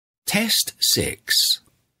Test 6.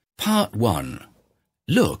 Part 1.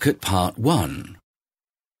 Look at Part 1.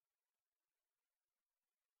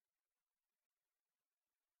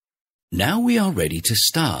 Now we are ready to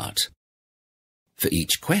start. For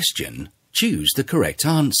each question, choose the correct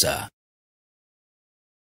answer.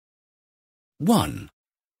 1.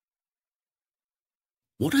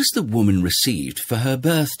 What has the woman received for her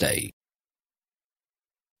birthday?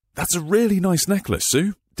 That's a really nice necklace,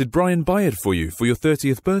 Sue. Did Brian buy it for you for your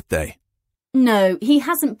 30th birthday? No, he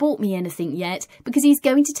hasn't bought me anything yet because he's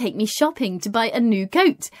going to take me shopping to buy a new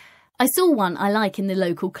coat. I saw one I like in the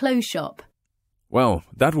local clothes shop. Well,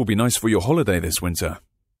 that will be nice for your holiday this winter.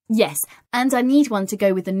 Yes, and I need one to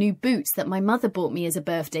go with the new boots that my mother bought me as a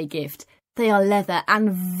birthday gift. They are leather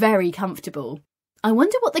and very comfortable. I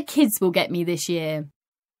wonder what the kids will get me this year.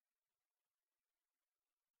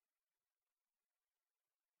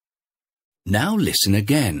 Now listen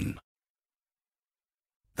again.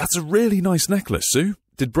 That's a really nice necklace, Sue.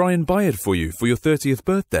 Did Brian buy it for you for your 30th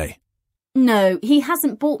birthday? No, he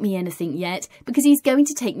hasn't bought me anything yet because he's going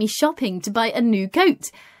to take me shopping to buy a new coat.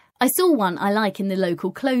 I saw one I like in the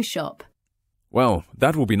local clothes shop. Well,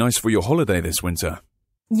 that will be nice for your holiday this winter.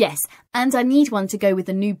 Yes, and I need one to go with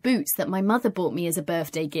the new boots that my mother bought me as a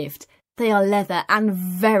birthday gift. They are leather and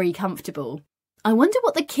very comfortable. I wonder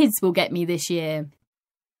what the kids will get me this year.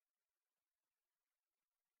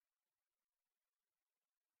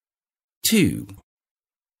 Two.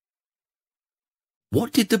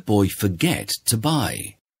 What did the boy forget to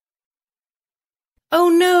buy? Oh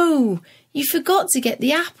no, you forgot to get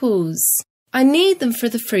the apples. I need them for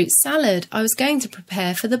the fruit salad I was going to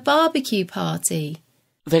prepare for the barbecue party.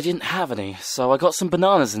 They didn't have any, so I got some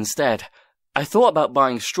bananas instead. I thought about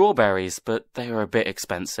buying strawberries, but they were a bit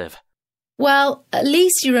expensive. Well, at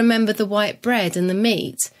least you remember the white bread and the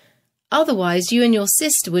meat. Otherwise, you and your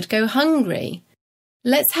sister would go hungry.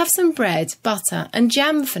 Let's have some bread, butter and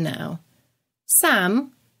jam for now.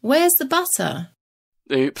 Sam, where's the butter?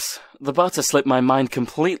 Oops, the butter slipped my mind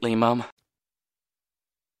completely, Mum.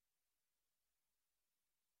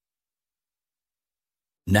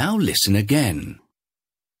 Now listen again.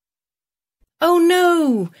 Oh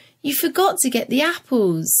no, you forgot to get the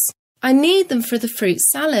apples. I need them for the fruit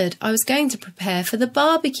salad I was going to prepare for the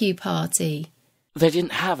barbecue party. They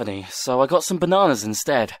didn't have any, so I got some bananas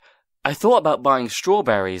instead. I thought about buying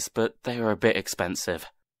strawberries, but they were a bit expensive.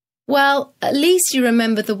 Well, at least you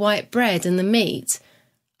remember the white bread and the meat.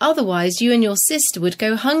 Otherwise, you and your sister would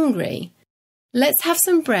go hungry. Let's have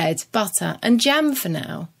some bread, butter and jam for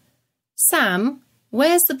now. Sam,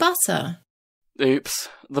 where's the butter? Oops,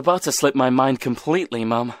 the butter slipped my mind completely,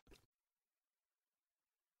 Mum.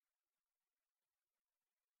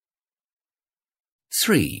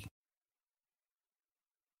 Three.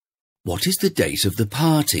 What is the date of the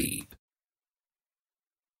party?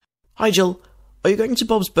 Hi Jill, are you going to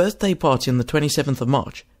Bob's birthday party on the 27th of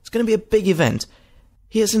March? It's going to be a big event.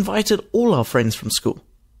 He has invited all our friends from school.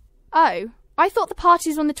 Oh, I thought the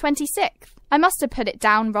party's on the 26th. I must have put it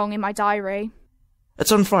down wrong in my diary.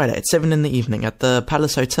 It's on Friday at 7 in the evening at the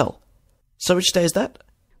Palace Hotel. So which day is that?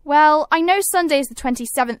 Well, I know Sunday's the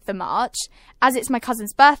 27th of March, as it's my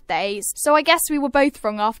cousin's birthday, so I guess we were both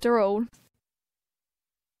wrong after all.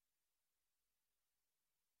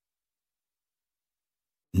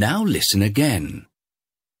 Now listen again.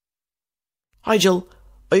 Hi Jill,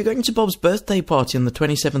 are you going to Bob's birthday party on the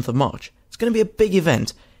 27th of March? It's going to be a big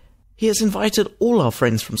event. He has invited all our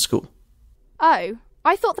friends from school. Oh,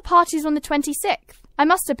 I thought the party's on the 26th. I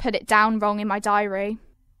must have put it down wrong in my diary.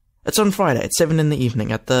 It's on Friday at 7 in the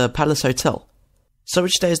evening at the Palace Hotel. So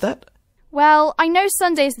which day is that? Well, I know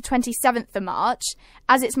Sunday's the 27th of March,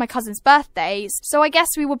 as it's my cousin's birthday, so I guess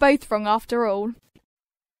we were both wrong after all.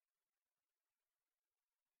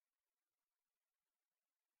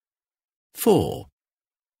 4.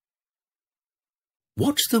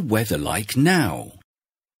 What's the weather like now?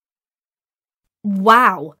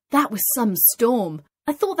 Wow, that was some storm.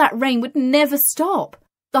 I thought that rain would never stop.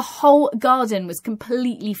 The whole garden was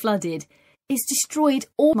completely flooded. It's destroyed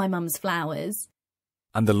all my mum's flowers.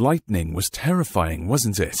 And the lightning was terrifying,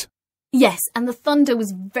 wasn't it? Yes, and the thunder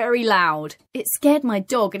was very loud. It scared my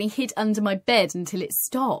dog and he hid under my bed until it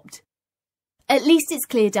stopped. At least it's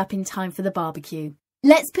cleared up in time for the barbecue.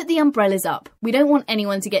 Let's put the umbrellas up. We don't want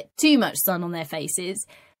anyone to get too much sun on their faces.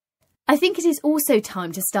 I think it is also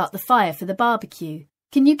time to start the fire for the barbecue.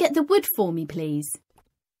 Can you get the wood for me, please?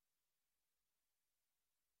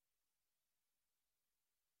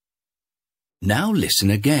 Now listen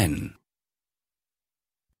again.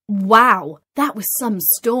 Wow, that was some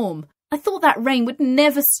storm. I thought that rain would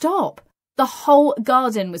never stop. The whole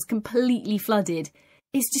garden was completely flooded.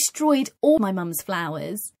 It's destroyed all my mum's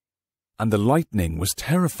flowers. And the lightning was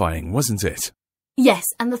terrifying, wasn't it? Yes,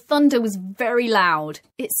 and the thunder was very loud.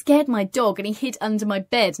 It scared my dog and he hid under my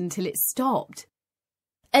bed until it stopped.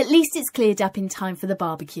 At least it's cleared up in time for the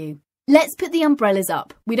barbecue. Let's put the umbrellas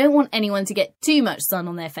up. We don't want anyone to get too much sun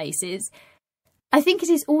on their faces. I think it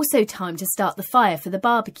is also time to start the fire for the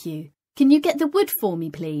barbecue. Can you get the wood for me,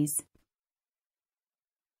 please?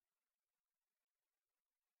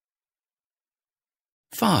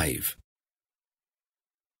 Five.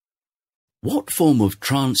 What form of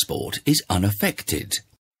transport is unaffected?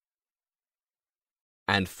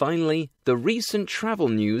 And finally, the recent travel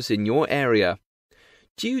news in your area.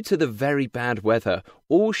 Due to the very bad weather,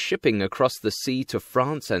 all shipping across the sea to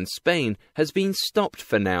France and Spain has been stopped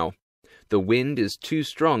for now. The wind is too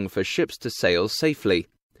strong for ships to sail safely.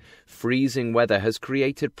 Freezing weather has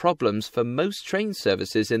created problems for most train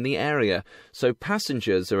services in the area, so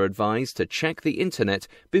passengers are advised to check the internet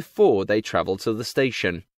before they travel to the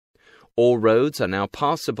station. All roads are now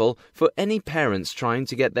passable for any parents trying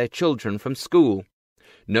to get their children from school.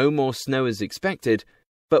 No more snow is expected,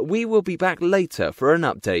 but we will be back later for an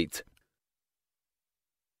update.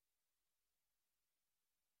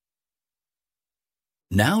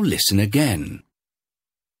 Now listen again.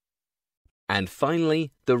 And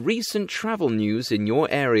finally, the recent travel news in your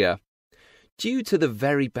area. Due to the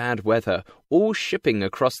very bad weather, all shipping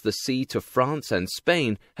across the sea to France and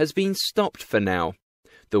Spain has been stopped for now.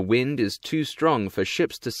 The wind is too strong for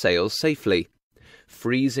ships to sail safely.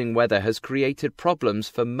 Freezing weather has created problems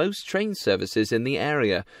for most train services in the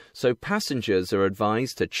area, so passengers are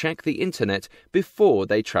advised to check the internet before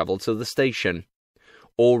they travel to the station.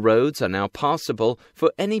 All roads are now passable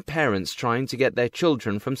for any parents trying to get their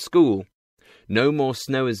children from school. No more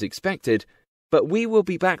snow is expected, but we will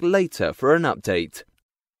be back later for an update.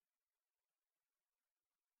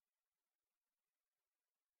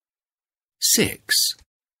 Six.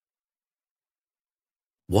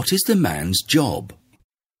 What is the man's job?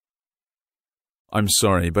 I'm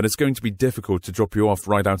sorry, but it's going to be difficult to drop you off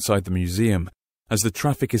right outside the museum, as the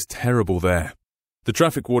traffic is terrible there. The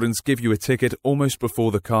traffic wardens give you a ticket almost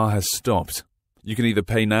before the car has stopped. You can either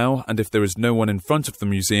pay now, and if there is no one in front of the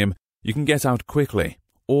museum, you can get out quickly,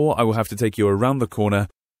 or I will have to take you around the corner,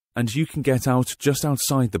 and you can get out just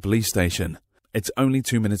outside the police station. It's only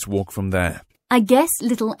 2 minutes walk from there. I guess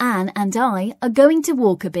little Anne and I are going to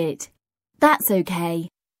walk a bit. That's okay.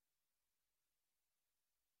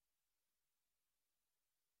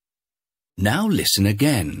 Now listen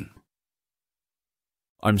again.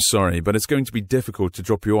 I'm sorry, but it's going to be difficult to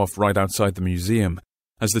drop you off right outside the museum,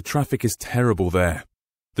 as the traffic is terrible there.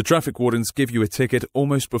 The traffic wardens give you a ticket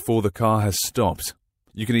almost before the car has stopped.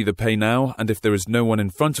 You can either pay now, and if there is no one in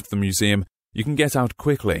front of the museum, you can get out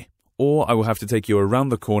quickly, or I will have to take you around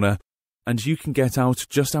the corner, and you can get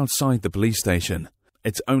out just outside the police station.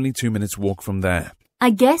 It's only 2 minutes walk from there. I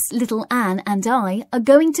guess little Anne and I are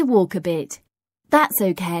going to walk a bit. That's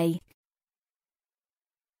okay.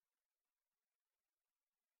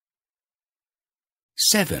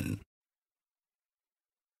 7.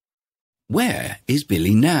 Where is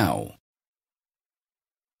Billy now?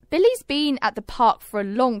 Billy's been at the park for a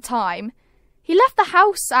long time. He left the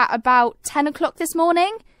house at about 10 o'clock this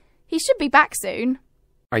morning. He should be back soon.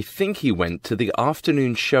 I think he went to the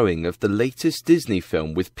afternoon showing of the latest Disney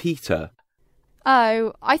film with Peter.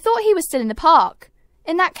 Oh, I thought he was still in the park.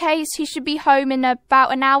 In that case, he should be home in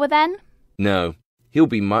about an hour then? No, he'll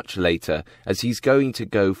be much later, as he's going to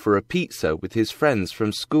go for a pizza with his friends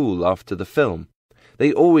from school after the film.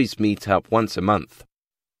 They always meet up once a month.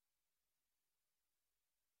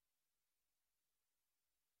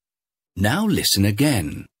 Now listen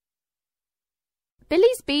again.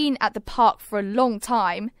 Billy's been at the park for a long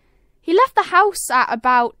time. He left the house at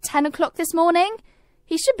about 10 o'clock this morning.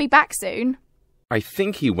 He should be back soon. I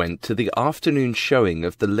think he went to the afternoon showing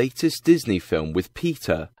of the latest Disney film with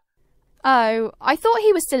Peter. Oh, I thought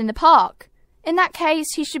he was still in the park. In that case,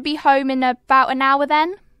 he should be home in about an hour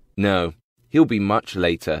then? No, he'll be much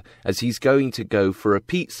later, as he's going to go for a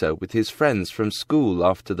pizza with his friends from school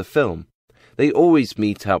after the film. They always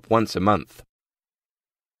meet up once a month.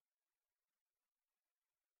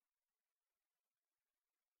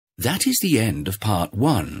 That is the end of part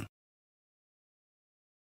 1.